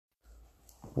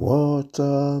What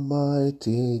a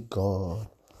mighty God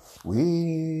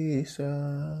we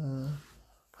serve.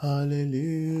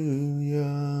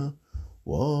 Hallelujah.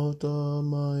 What a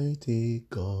mighty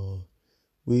God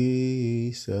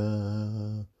we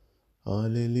serve.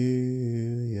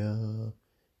 Hallelujah.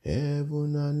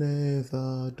 Heaven and earth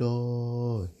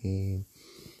adore him.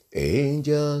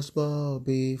 Angels bow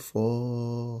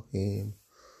before him.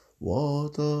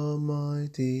 What a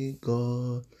mighty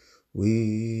God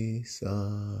we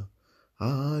serve.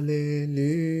 Hallelujah.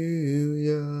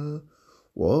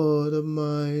 What a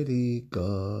mighty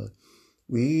God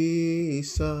we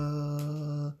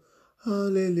serve.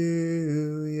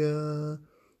 Hallelujah.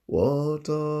 What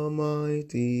a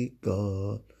mighty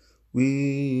God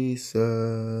we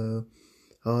serve.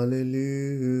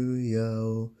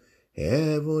 Hallelujah.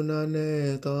 Heaven and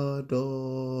earth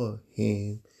adore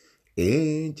him.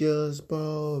 Angels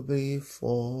bow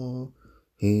before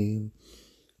him.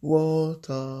 What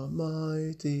a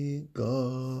mighty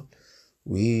God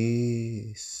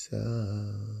we serve.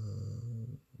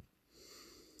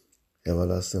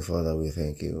 Everlasting Father, we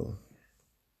thank you.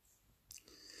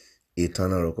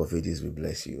 Eternal Rock of Ages, we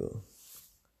bless you.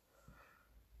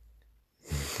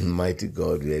 Mighty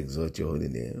God, we exalt your holy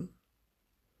name.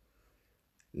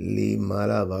 Li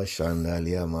maraba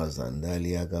shandalia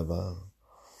mazandalia gaba.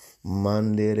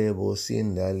 Mandere bo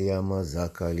sindalia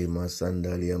mazakali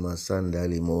masandalia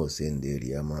masandali mo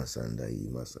sindelia masandai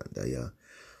masandaya.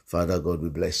 Father God, we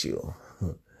bless you.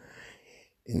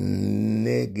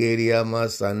 Negeria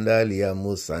masandalia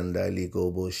musandali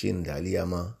gobo shindalia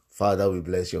ma. Father, we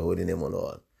bless your holy name, O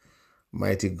Lord.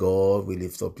 Mighty God, we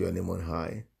lift up your name on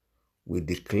high. We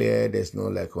declare there's no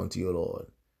like unto you,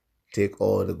 Lord. Take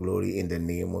all the glory in the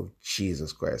name of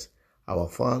Jesus Christ. Our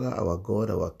Father, our God,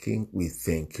 our King, we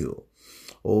thank you.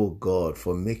 Oh God,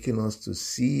 for making us to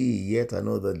see yet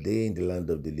another day in the land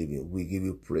of the living. We give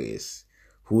you praise.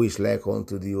 Who is like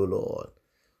unto thee, O Lord?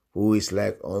 Who is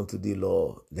like unto thee,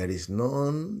 Lord? There is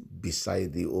none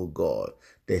beside thee, O God.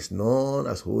 There is none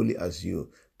as holy as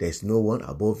you. There is no one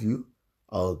above you,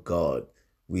 O God.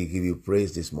 We give you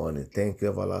praise this morning. Thank you,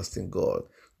 everlasting God.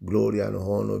 Glory and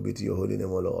honor be to your holy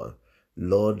name, O Lord.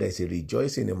 Lord, there's a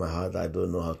rejoicing in my heart I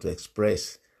don't know how to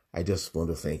express. I just want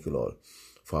to thank you, Lord,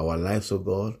 for our lives, O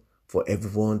God, for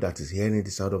everyone that is hearing the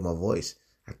sound of my voice.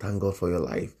 I thank God for your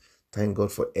life. Thank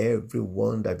God for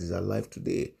everyone that is alive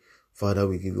today. Father,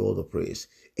 we give you all the praise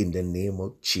in the name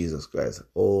of Jesus Christ.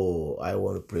 Oh, I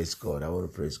want to praise God. I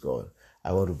want to praise God.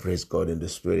 I want to praise God in the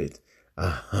spirit.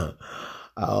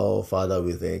 Oh, Father,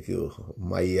 we thank you.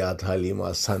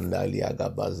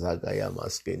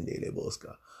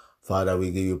 Father, we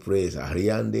give you praise. Thank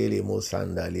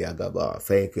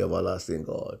you, everlasting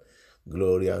God.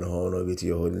 Glory and honor be to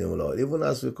your holy name, Lord. Even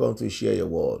as we come to share your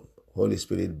word, Holy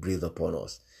Spirit, breathe upon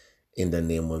us in the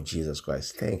name of Jesus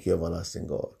Christ. Thank you, everlasting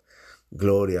God.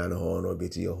 Glory and honor be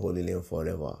to your holy name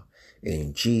forever.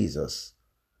 In Jesus'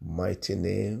 mighty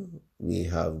name, we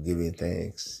have given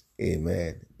thanks.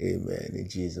 Amen. Amen. In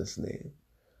Jesus' name.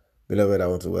 Beloved, I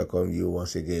want to welcome you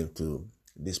once again to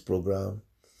this program.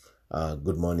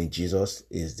 Good Morning Jesus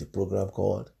is the program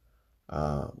called.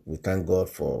 We thank God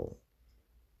for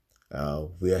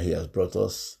where he has brought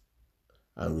us,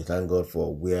 and we thank God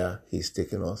for where he's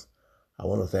taken us. I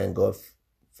want to thank God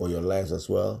for your lives as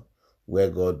well, where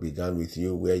God began with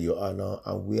you, where you are now,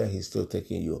 and where he's still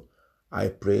taking you. I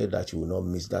pray that you will not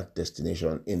miss that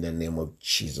destination in the name of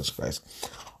Jesus Christ.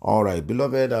 All right,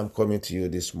 beloved, I'm coming to you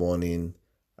this morning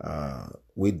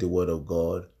with the word of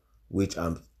God, which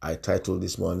I titled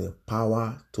this morning,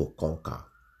 Power to Conquer.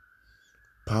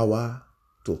 Power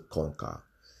to Conquer.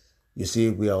 You see,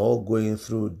 we are all going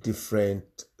through different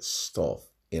stuff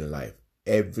in life.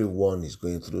 Everyone is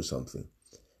going through something.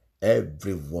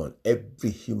 Everyone,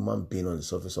 every human being on the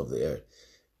surface of the earth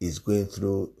is going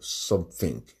through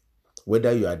something.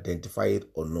 Whether you identify it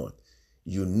or not,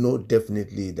 you know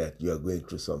definitely that you are going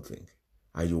through something.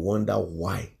 And you wonder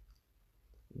why.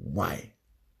 Why?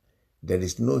 There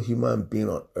is no human being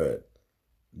on earth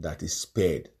that is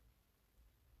spared.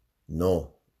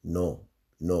 No.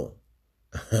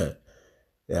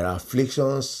 There are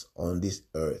afflictions on this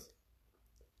earth.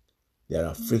 There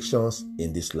are frictions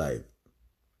in this life.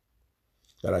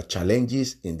 There are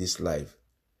challenges in this life,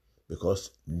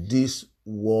 because this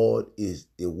world is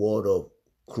a world of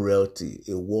cruelty,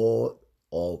 a world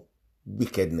of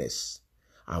wickedness,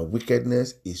 and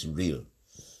wickedness is real.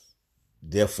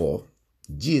 Therefore,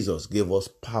 Jesus gave us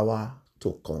power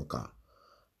to conquer,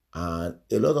 and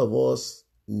a lot of us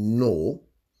know,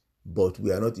 but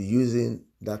we are not using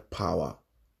that power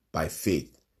by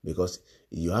faith, because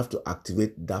you have to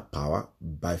activate that power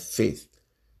by faith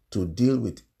to deal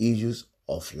with issues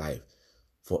of life.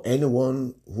 For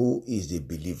anyone who is a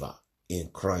believer in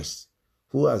Christ,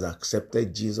 who has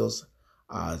accepted Jesus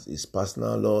as his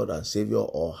personal Lord and Savior,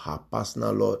 or her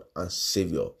personal Lord and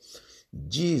Savior,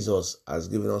 Jesus has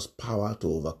given us power to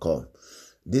overcome.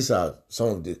 These are some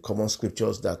of the common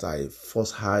scriptures that I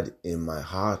first had in my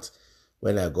heart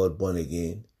when I got born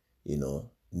again,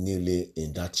 nearly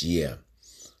in that year.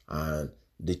 And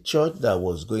the church that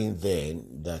was going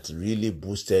then that really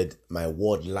boosted my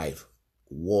word life,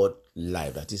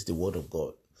 that is the word of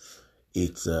God.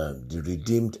 It's the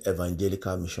Redeemed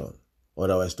Evangelical Mission,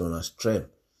 otherwise known as TREM.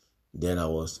 Then I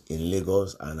was in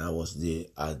Lagos, and I was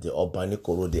at the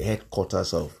Obanikoro, the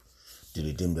headquarters of the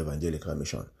Redeemed Evangelical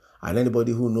Mission. And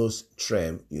anybody who knows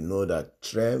TREM, you know that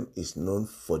TREM is known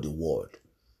for the word.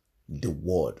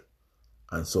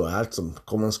 And so I had some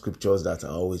common scriptures that I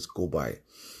always go by.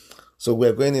 So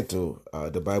we're going into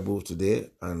the Bible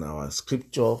today, and our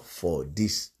scripture for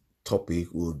this topic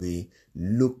will be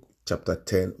Luke chapter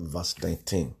 10, verse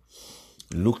 19.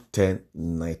 Luke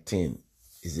 10:19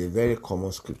 is a very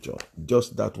common scripture,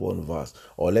 just that one verse.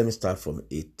 Or let me start from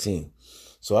 18.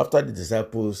 So after the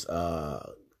disciples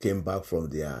came back from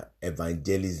their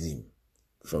evangelism,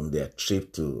 from their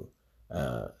trip to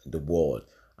the world,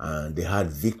 and they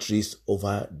had victories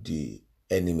over the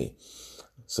enemy.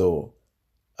 So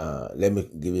let me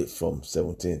give it from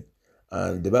 17.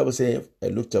 And the Bible says,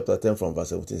 Luke chapter 10 from verse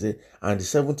 17, says, and the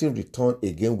 17 returned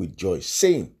again with joy,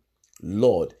 saying,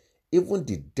 Lord, even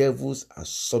the devils are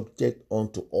subject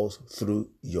unto us through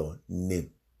your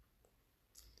name.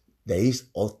 There is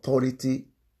authority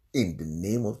in the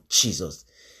name of Jesus.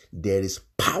 There is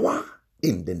power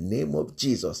in the name of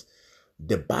Jesus.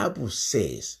 The Bible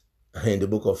says in the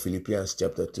book of Philippians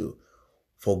chapter 2,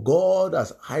 for God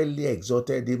has highly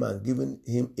exalted him and given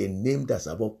him a name that's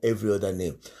above every other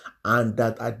name, and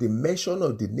that at the mention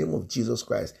of the name of Jesus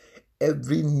Christ,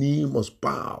 every knee must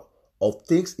bow, of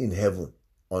things in heaven,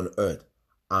 on earth,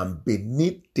 and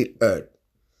beneath the earth.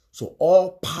 So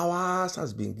all powers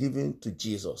has been given to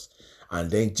Jesus. And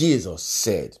then Jesus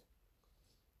said,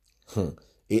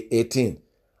 18,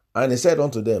 and he said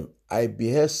unto them, I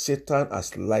beheld Satan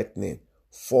as lightning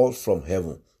fall from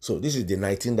heaven. So this is the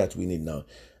 19 that we need now.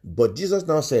 But Jesus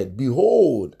now said,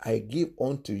 behold, I give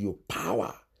unto you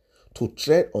power to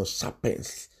tread on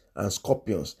serpents and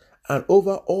scorpions, and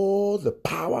over all the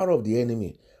power of the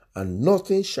enemy, and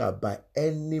nothing shall by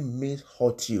any means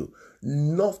hurt you.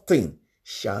 Nothing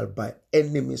shall by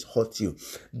any means hurt you.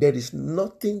 There is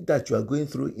nothing that you are going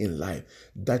through in life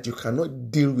that you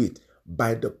cannot deal with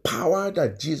by the power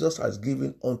that Jesus has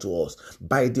given unto us,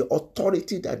 by the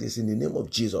authority that is in the name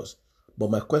of Jesus. But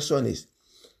my question is,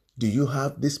 do you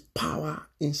have this power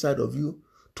inside of you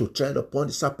to tread upon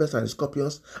the serpents and the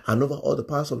scorpions and over all the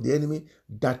powers of the enemy,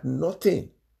 that nothing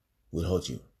will hurt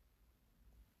you?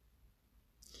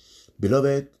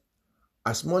 Beloved,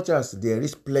 as much as there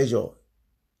is pleasure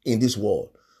in this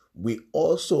world, we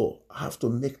also have to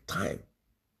make time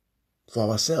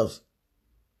for ourselves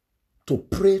to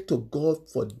pray to God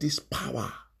for this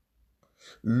power.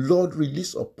 Lord,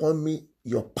 release upon me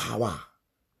your power.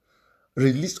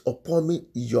 Release upon me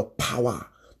your power.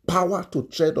 Power to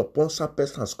tread upon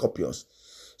serpents and scorpions,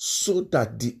 so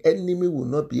that the enemy will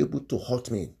not be able to hurt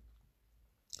me.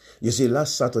 You see,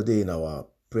 last Saturday in our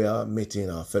prayer meeting,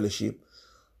 our fellowship,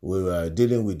 we were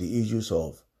dealing with the issues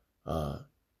of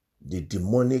the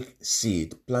demonic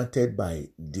seed planted by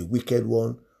the wicked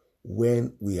one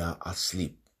when we are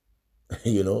asleep.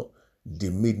 The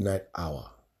midnight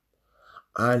hour.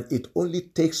 And it only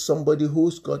takes somebody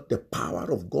who's got the power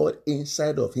of God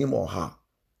inside of him or her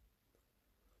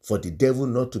for the devil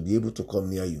not to be able to come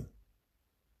near you.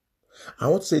 I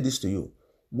want to say this to you.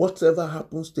 Whatever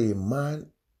happens to a man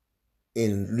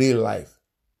in reality,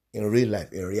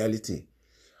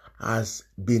 has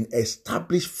been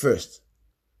established first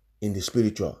in the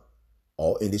spiritual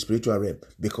realm,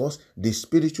 because the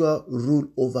spiritual rule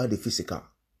over the physical.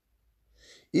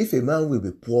 If a man will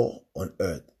be poor on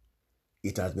earth,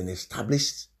 it has been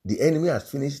established. The enemy has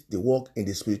finished the work in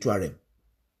the spiritual realm.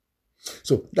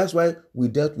 So that's why we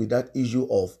dealt with that issue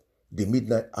of the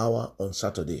midnight hour on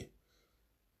Saturday.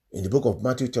 In the book of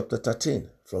Matthew chapter 13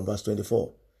 from verse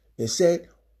 24, it said,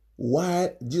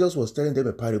 while Jesus was telling them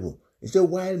a parable, he said,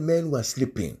 while men were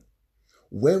sleeping,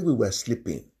 when we were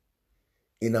sleeping,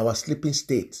 in our sleeping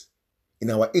state,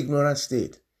 in our ignorant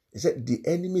state, he said, the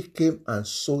enemy came and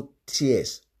sowed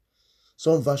tears.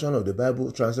 Some version of the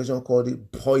Bible translation called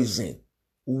it poison,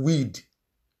 weed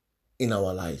in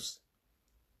our lives.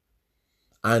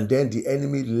 And then the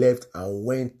enemy left and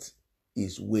went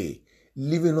his way,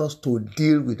 leaving us to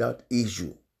deal with that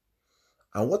issue.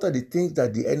 And what are the things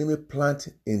that the enemy plant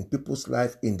in people's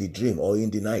life in the dream or in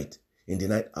the night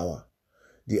hour?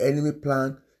 The enemy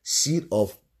plant seed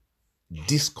of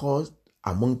discord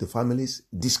among the families,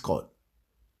 discord.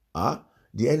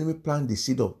 The enemy plant the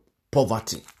seed of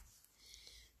poverty.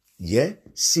 Yeah,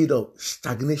 seed of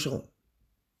stagnation,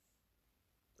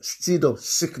 seed of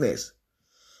sickness.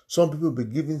 Some people be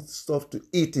given stuff to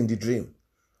eat in the dream.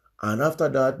 And after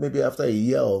that, maybe after a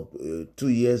year or 2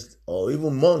 years or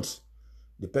even months,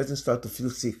 the person starts to feel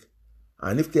sick.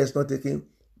 And if care is not taken,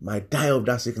 might die of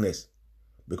that sickness.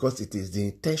 Because it is the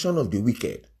intention of the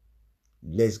wicked.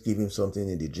 Let's give him something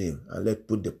in the dream and let's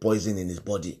put the poison in his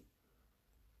body.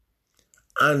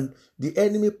 And the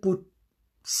enemy put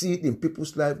seed in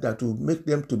people's life that will make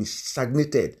them to be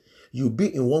stagnated. You'll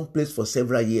be in one place for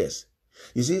several years.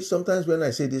 You see, sometimes when I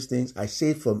say these things, I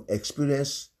say it from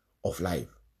experience of life.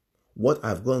 What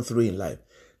I've gone through in life.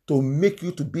 To make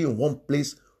you to be in one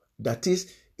place, that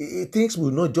is, things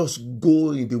will not just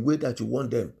go in the way that you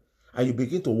want them. And you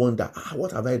begin to wonder,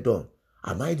 what have I done?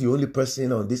 Am I the only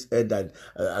person on this earth that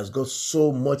has got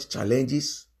so much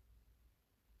challenges?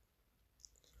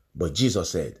 But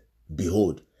Jesus said,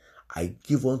 behold, I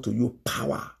give unto you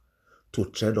power to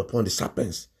tread upon the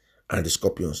serpents and the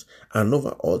scorpions and over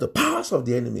all the powers of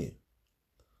the enemy.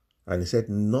 And he said,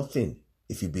 nothing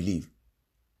if you believe.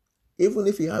 Even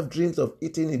if you have dreams of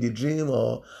eating in the dream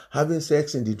or having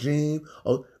sex in the dream,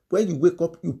 or when you wake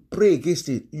up, you pray against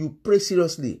it. You pray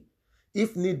seriously.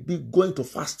 If need be, go into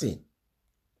fasting.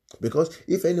 Because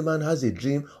if any man has a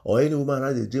dream or any woman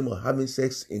has a dream of having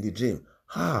sex in the dream,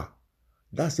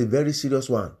 that's a very serious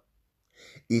one.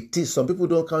 It is. Some people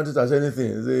don't count it as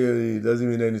anything. They say it doesn't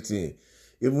mean anything.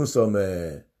 Even some,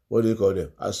 what do you call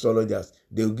them? Astrologers.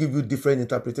 They'll give you different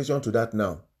interpretation to that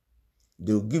now.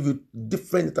 They'll give you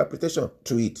different interpretation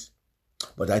to it.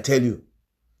 But I tell you,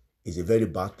 it's a very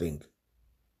bad thing.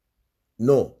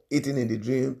 No, eating in the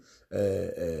dream,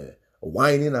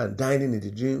 whining and dining in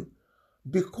the dream,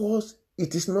 because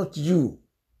it is not you.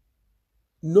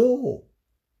 No,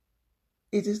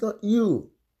 it is not you.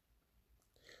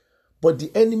 But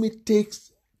the enemy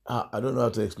takes, I don't know how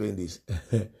to explain this.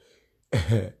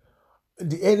 The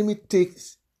enemy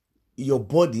takes your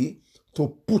body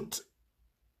to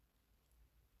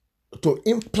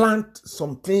implant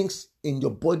some things in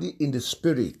your body, in the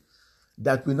spirit,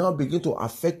 that will now begin to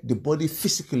affect the body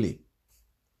physically.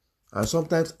 And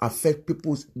sometimes affect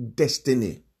people's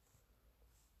destiny.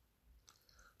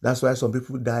 That's why some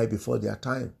people die before their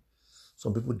time.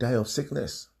 Some people die of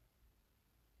sickness.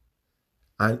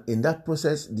 And in that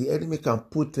process, the enemy can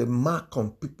put a mark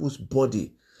on people's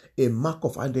body, a mark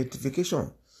of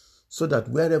identification, so that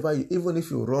wherever even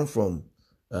if you run from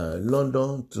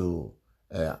London to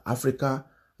Africa,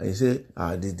 and you say,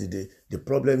 the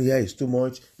problem here is too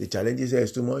much, the challenges here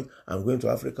is too much, I'm going to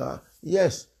Africa.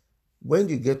 Yes, when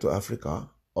you get to Africa,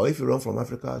 or if you run from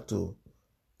Africa to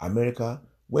America,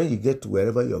 when you get to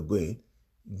wherever you're going,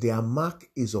 their mark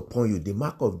is upon you. The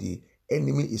mark of the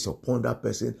enemy is upon that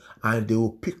person, and they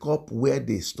will pick up where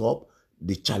they stop,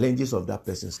 the challenges of that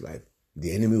person's life.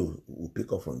 The enemy will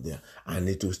pick up from there, and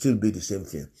it will still be the same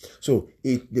thing. So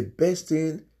the best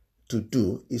thing to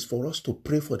do is for us to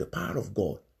pray for the power of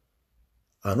God,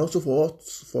 and also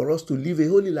for us to live a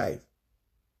holy life.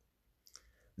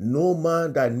 No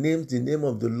man that names the name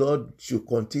of the Lord should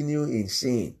continue in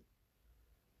sin.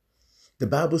 The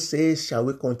Bible says, shall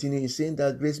we continue in sin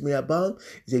that grace may abound?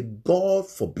 It says, God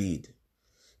forbid.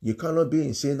 You cannot be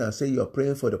in sin and say you're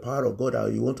praying for the power of God, or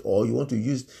you want to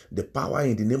use the power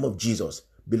in the name of Jesus.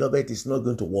 Beloved, it's not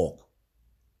going to work.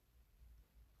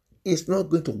 It's not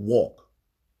going to work.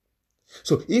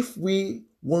 So if we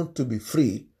want to be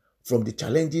free from the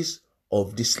challenges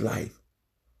of this life,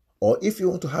 or if you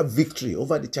want to have victory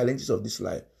over the challenges of this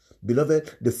life,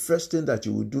 beloved, the first thing that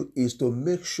you will do is to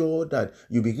make sure that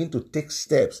you begin to take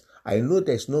steps. I know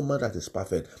there's no man that is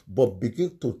perfect, but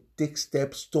begin to take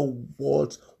steps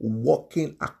towards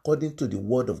walking according to the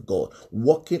word of God,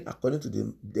 walking according to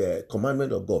the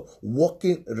commandment of God,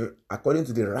 walking according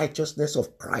to the righteousness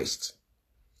of Christ,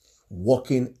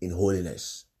 walking in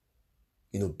holiness,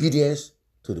 in obedience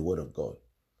to the word of God.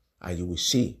 And you will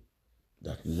see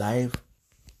that life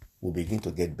will begin to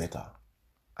get better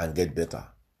and get better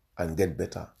and get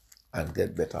better and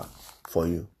get better for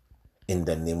you in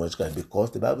the name of God.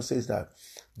 Because the Bible says that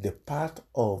the path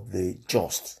of the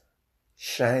just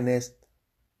shineth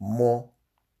more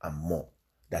and more.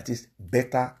 That is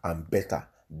better and better.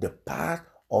 The path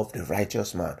of the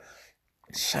righteous man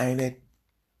shineth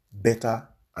better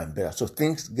and better. So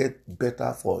things get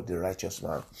better for the righteous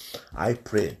man. I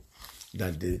pray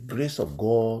that the grace of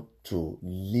God to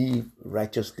live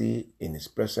righteously in his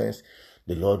presence,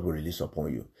 the Lord will release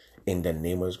upon you. In the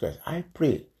name of Jesus Christ, I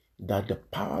pray that the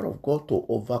power of God to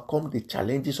overcome the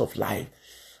challenges of life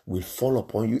will fall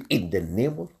upon you in the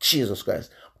name of Jesus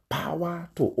Christ. Power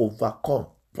to overcome,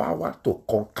 power to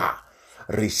conquer.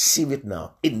 Receive it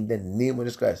now in the name of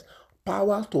Jesus Christ.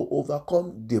 Power to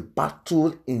overcome the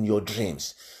battle in your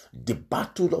dreams, the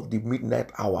battle of the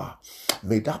midnight hour.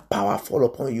 May that power fall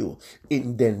upon you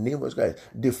in the name of Jesus Christ.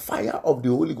 The fire of the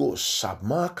Holy Ghost, the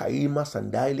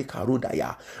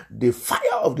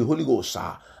fire of the Holy Ghost,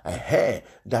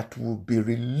 that will be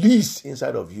released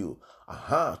inside of you,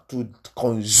 to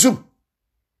consume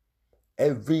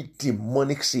every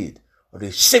demonic seed.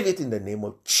 Receive it in the name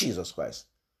of Jesus Christ.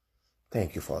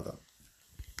 Thank you, Father.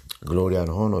 Glory and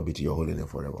honor be to your holy name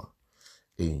forever.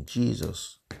 In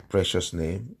Jesus' precious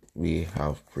name, we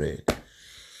have prayed.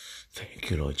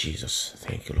 Thank you, Lord Jesus.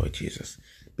 Thank you, Lord Jesus.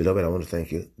 Beloved, I want to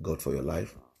thank you, God, for your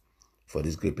life, for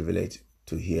this great privilege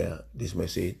to hear this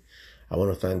message. I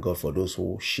want to thank God for those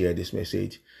who share this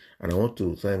message. And I want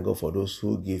to thank God for those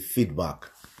who give feedback.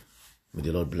 May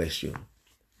the Lord bless you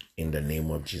in the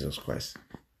name of Jesus Christ.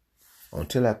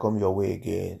 Until I come your way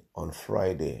again on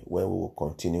Friday, where we will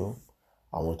continue,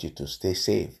 I want you to stay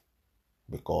safe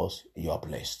because you are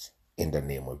blessed in the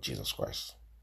name of Jesus Christ.